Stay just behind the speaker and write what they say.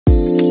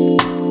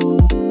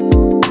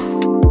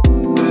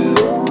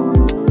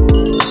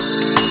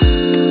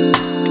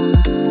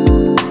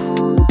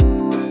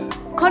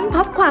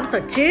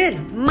ดชื่น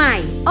ใหม่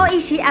โออิ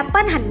ชิแอปเ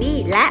ปิ้ลฮันนี่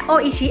และโอ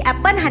อิชิแอป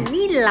เปิ้ลฮัน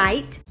นี่ไล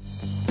ท์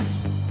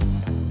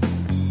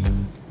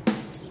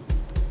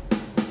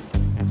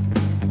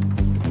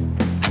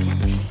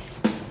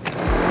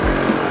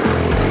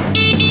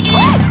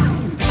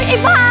ไอ้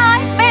บ้า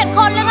ไม่เห็นค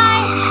นเลยไง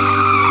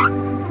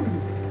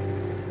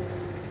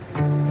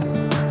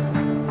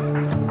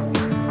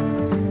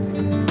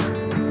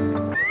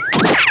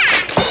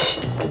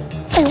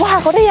ไอ้ว่า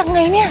เขาได้ยังไง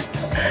เนี่ย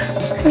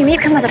มีมีด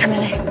ขึ้นมาจะทำยั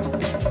งไง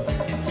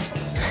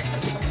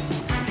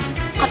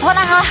ขอโทษ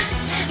นะคะ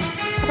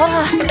ขอโทษ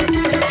ค่ะ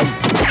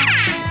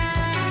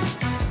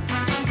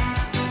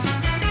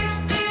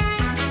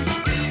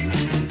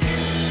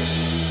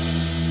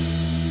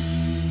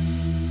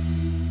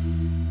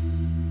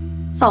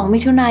2 มิ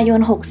ถุนายน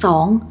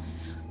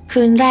 62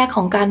คืนแรกข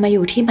องการมาอ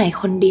ยู่ที่ใหม่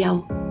คนเดียว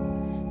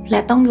และ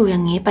ต้องอยู่อย่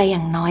างนี้ไปอย่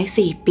างน้อย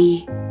4 ปี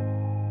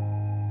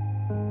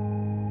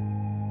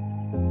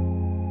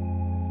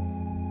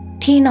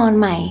ที่นอน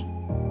ใหม่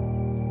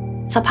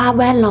สภาพ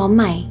แวดล้อมใ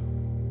หม่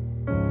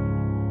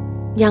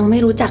ยังไม่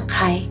รู้จักใค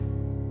ร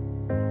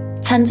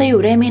ฉันจะอยู่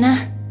ได้ไหมนะ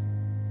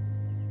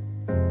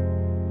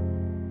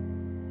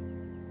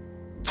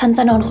ฉันจ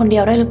ะนอนคนเดี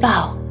ยวได้หรือเปล่า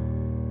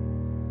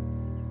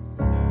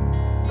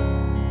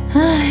เ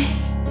ฮ้ย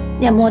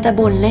อย่ามัวแต่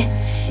บ่นเลย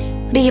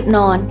รีบน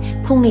อน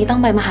พรุ่งนี้ต้อง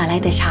ไปมหาลัย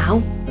แต่เช้า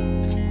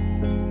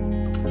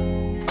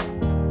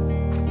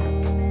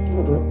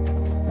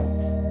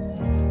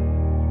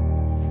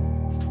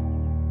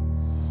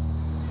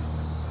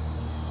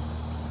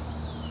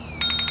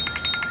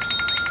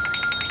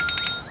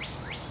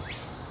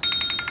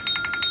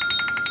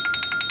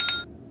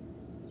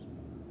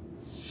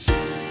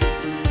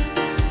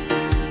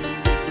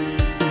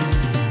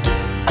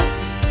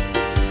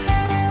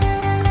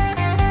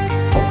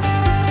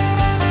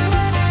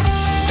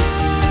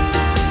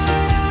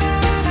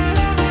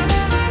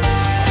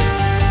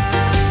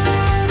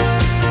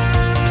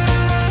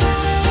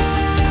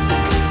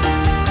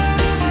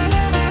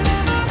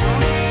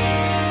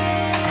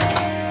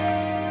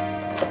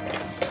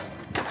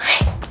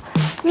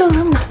ลื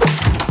ม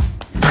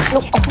ลู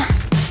กอมนะ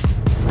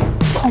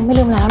คงไม่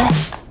ลืมแล้วแหละ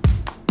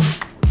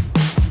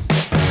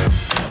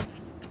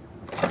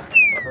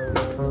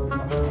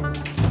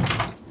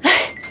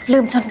ลื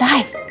มจนได้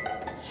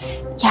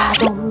ยา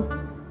ดม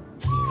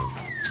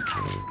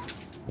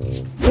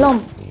ลม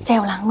เจ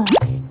ลล้างมือ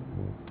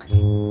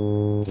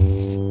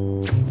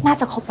น่า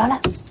จะครบแล้วแหล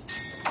ะ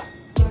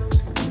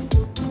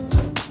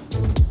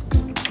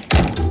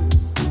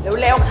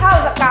เร็วๆเข้า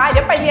สกายเ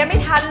ดี๋ยวไปเรียนไม่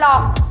ทันหรอ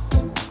ก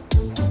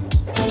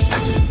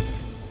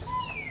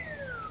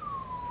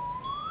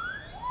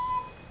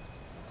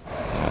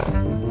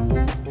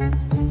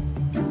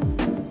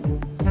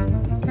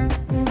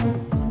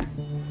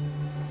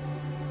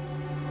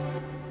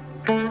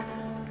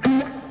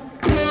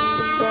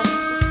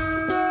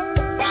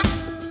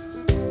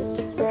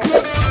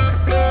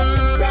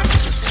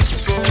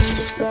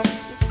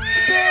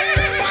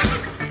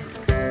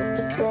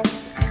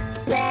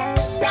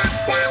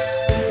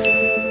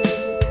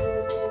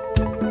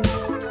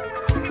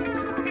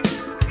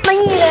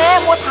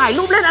มัวถ่าย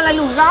รูปเล่นอะไรอ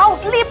ยู่เรา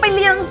รีบไปเ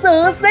รียนหนังสื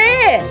อสิ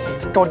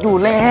จดอยู่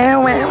แล้ว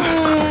แม่ลูก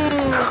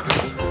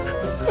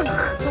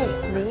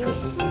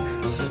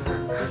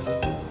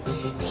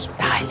นี้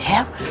ตายแล้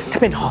วถ้า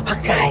เป็นหอพัก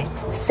ชาย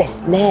เสร็จ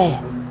แน่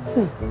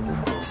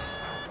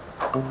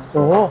โ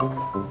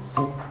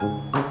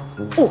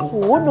อ้โห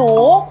หนู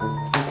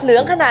เหลือ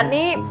งขนาด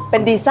นี้เป็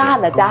นดีซ่าน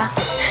เหรอจ๊ะ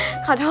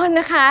ขอโทษ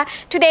นะคะ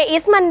today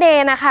is Monday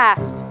นะคะ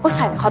โอ้ใ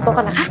ส่ขอตัว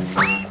ก่อนนะคะ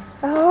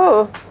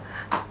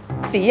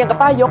สีอย่างกับ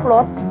ป้ายกร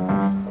ถ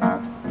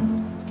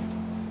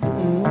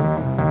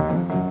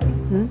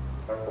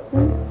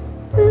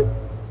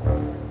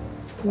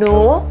หนู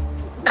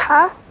ค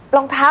ะร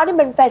องเท้านี่เ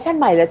ป็นแฟชั่น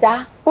ใหม่เหรอจ๊ะ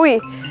อุ้ย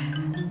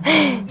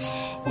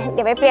เ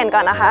ดี๋ยวไปเปลี่ยนก่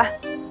อนนะคะ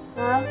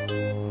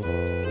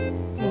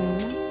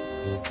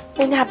ไ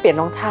ม่น่าเปลี่ยน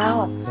รองเท้า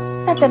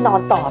น่าจะนอ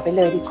นต่อไปเ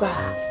ลยดีกว่า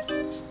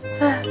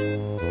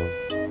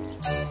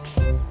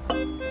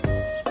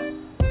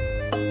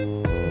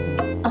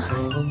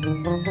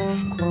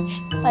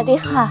สวัสดี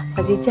ค่ะส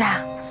วัสดีจ้ะ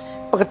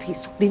ปกติ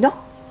สุขดีเนาะ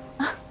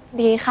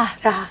ดีค่ะ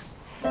จ้ะ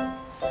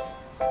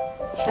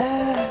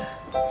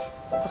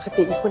ปก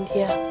ติมีคนเ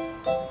ที่ยว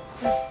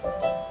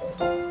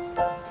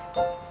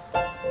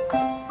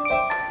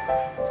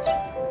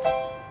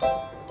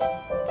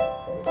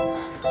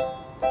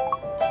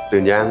ตื่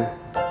นยัง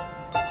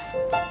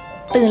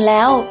ตื่นแ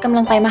ล้วกำ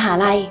ลังไปมหา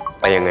ลัย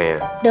ไปยังไงอ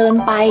ะเดิน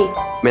ไป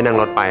ไม่นั่ง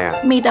รถไปอะ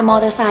มีแต่มอ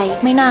เตอร์ไซค์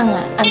ไม่นั่งอ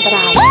ะอันตร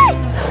าย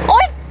โอ๊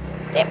ย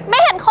ไม่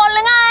เห็นคนเล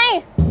ยไง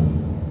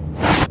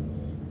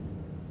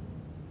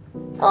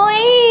โอ๊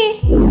ย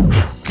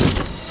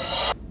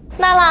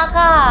น่ารัก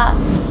อ่ะ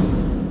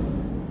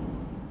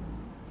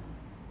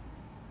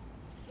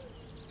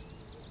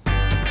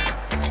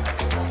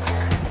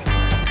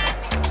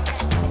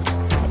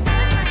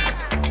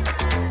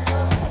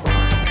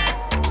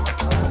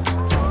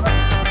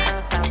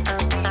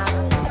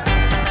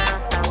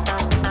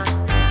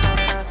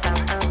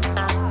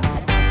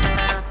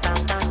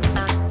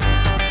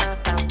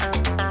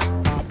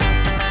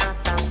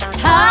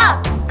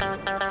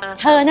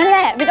เธอนั่นแห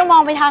ละไม่ต้องมอ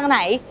งไปทางไหน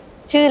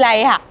ชื่ออะไร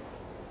อะ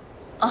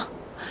อ๋อ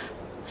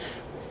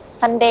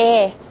ซันเด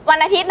ย์วัน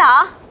อาทิตย์เหรอ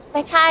ไ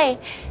ม่ใช่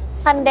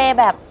ซันเดย์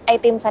แบบไอ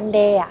ติมซันเด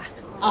ย์อ่ะ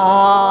อ๋อ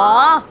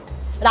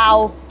เรา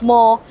โม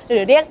หรื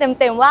อเรียก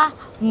เต็มๆว่า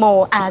โม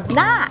อา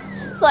น่า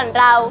ส่วน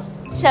เรา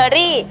เชอ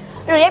รี่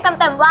หรือเรียกเ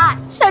ต็มๆว่า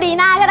เชอรี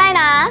น่าก็ได้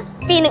นะ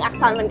ปี1อัก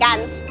ษรเหมือนกัน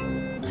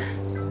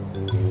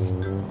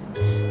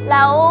แ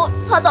ล้ว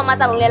เธอจบมา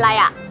จากโรงเรียนอะไร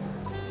อ่ะ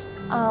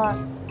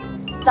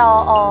จอ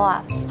อ่ะ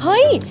เ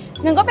ฮ้ย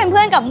นึงก็เป็นเ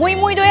พื่อนกับ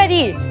มุ้ยด้วยอะ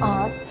ดิอ๋อ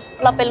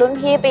เราเป็นรุ่น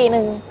พี่ปีห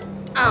นึ่ง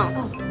อ้าว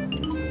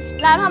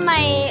แล้วทำไม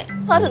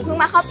เธอถึงเพิ่ง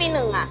มาเข้าปี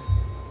1อ่ะ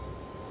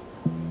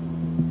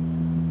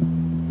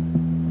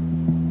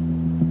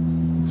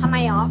ทำไม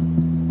หรอ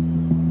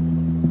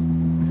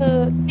คือ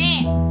นี่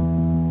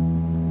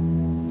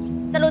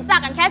จะรู้จัก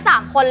กันแค่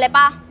3คนเลยป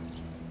ะ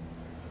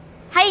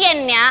ถ้าเย็น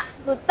เนี้ย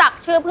รู้จัก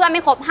ชื่อเพื่อนไ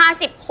ม่ครบ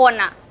50คน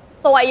อ่ะ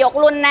ซวยยก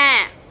รุ่นแน่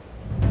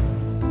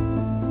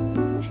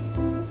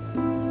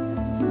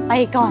ไป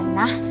ก่อน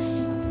นะ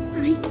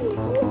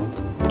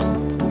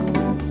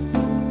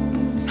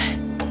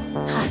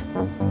ค่ะ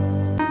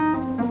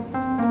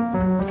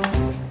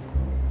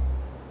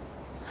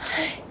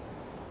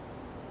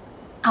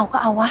เอาก็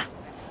เอาวะ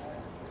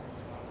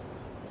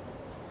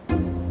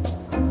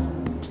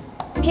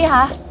พี่ค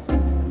ะ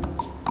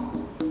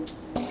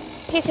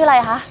พี่ชื่ออะไร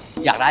คะ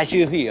อยากได้ชื่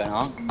อพี่เหรอเน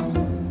าะ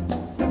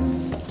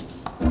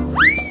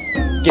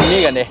กิน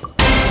นี่กันดิ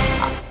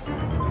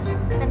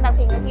เป็นแบบเพ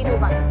ลงให้พี่ดู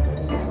ก่อน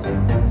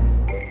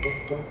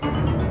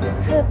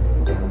คือ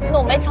หนู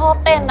ไม่ชอบ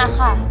เต้นนะค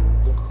ะ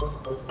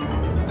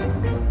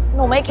ห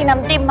นูไม่กินน้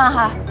ำจิ้มมา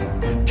ค่ะ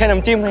แค่น้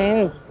ำจิ้มเอง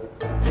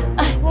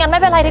งั้นไม่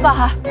เป็นไรดีกว่า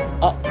ค่ะ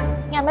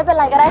งั้นไม่เป็น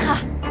ไรก็ได้ค่ะ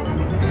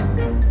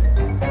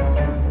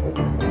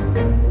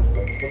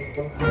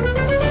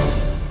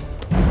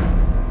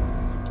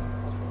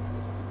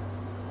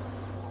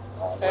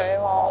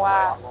มองว่า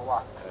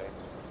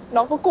น้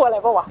องเขากลัวอะไร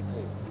ปะวะ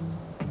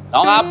น้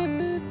องครับ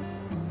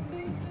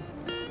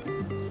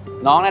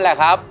น้องนั่นแหละ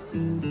ครับ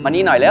มา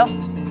นี่หน่อยเร็ว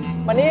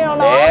มานี่น้อง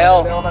เร็ว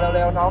มาเ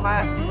ร็วน้องมา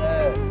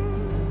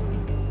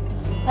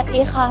สวัส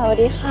ดีค่ะสวัส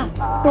ดีค่ะ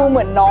ดูเห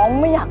มือนน้อง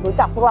ไม่อยากรู้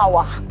จักพวกเรา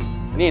อะ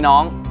นี่น้อ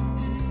ง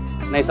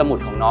ในสมุด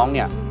ของน้องเ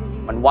นี่ย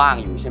มันว่าง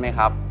อยู่ใช่ไหมค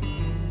รับ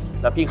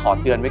แล้วพี่ขอ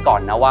เตือนไว้ก่อน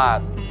นะว่า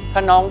ถ้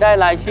าน้องได้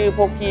รายชื่อพ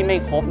วกพี่ไม่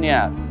ครบเนี่ย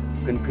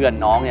เพื่อน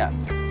น้องเนี่ย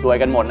ซวย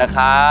กันหมดนะค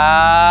รั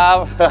บ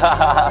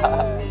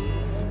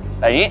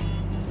แต่นี้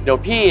เดี๋ยว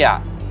พี่อ่ะ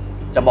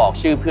จะบอก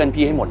ชื่อเพื่อน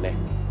พี่ให้หมดเลย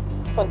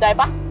สนใจ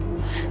ปะ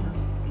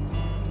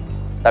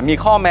แต่มี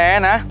ข้อแม้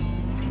นะ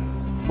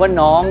ว่า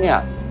น้องเนี่ย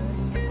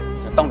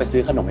จะต้องไปซื้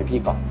อขนมให้พี่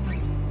ก่อน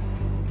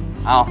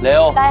เอาเร็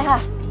วได้ค่ะ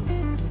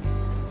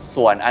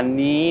ส่วนอัน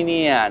นี้เ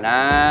นี่ยนะ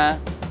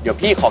เดี๋ยว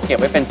พี่ขอเก็บ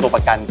ไว้เป็นตัวป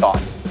ระกันก่อน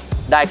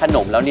ได้ขน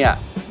มแล้วเนี่ย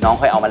น้อง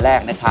ค่อยเอามาแล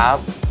กนะครับ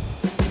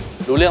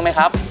รู้เรื่องไหมค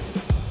รับ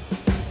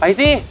ไป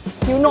สิ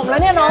หิวนมแล้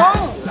วเนี่ยน้อง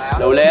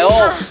เร็ว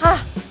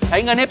ๆใช้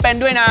เงินให้เป็น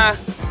ด้วยนะ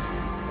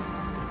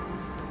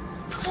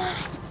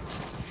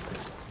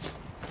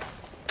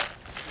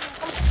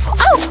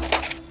เอ้า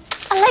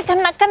อะไรกัน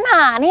นักกันหนา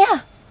เนี่ย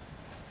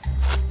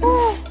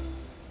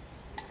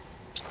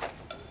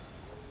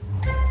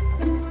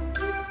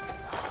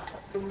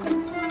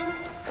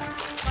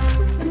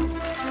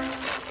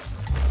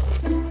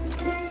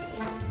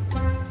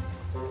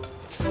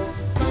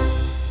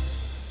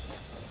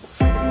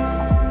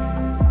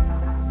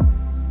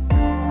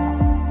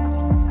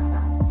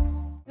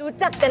รู้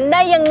จักกันไ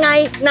ด้ยังไง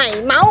ไหน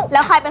เมาส์แล้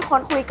วใครเป็นค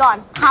นคุยก่อน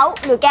เขา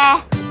หรือแก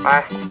ไป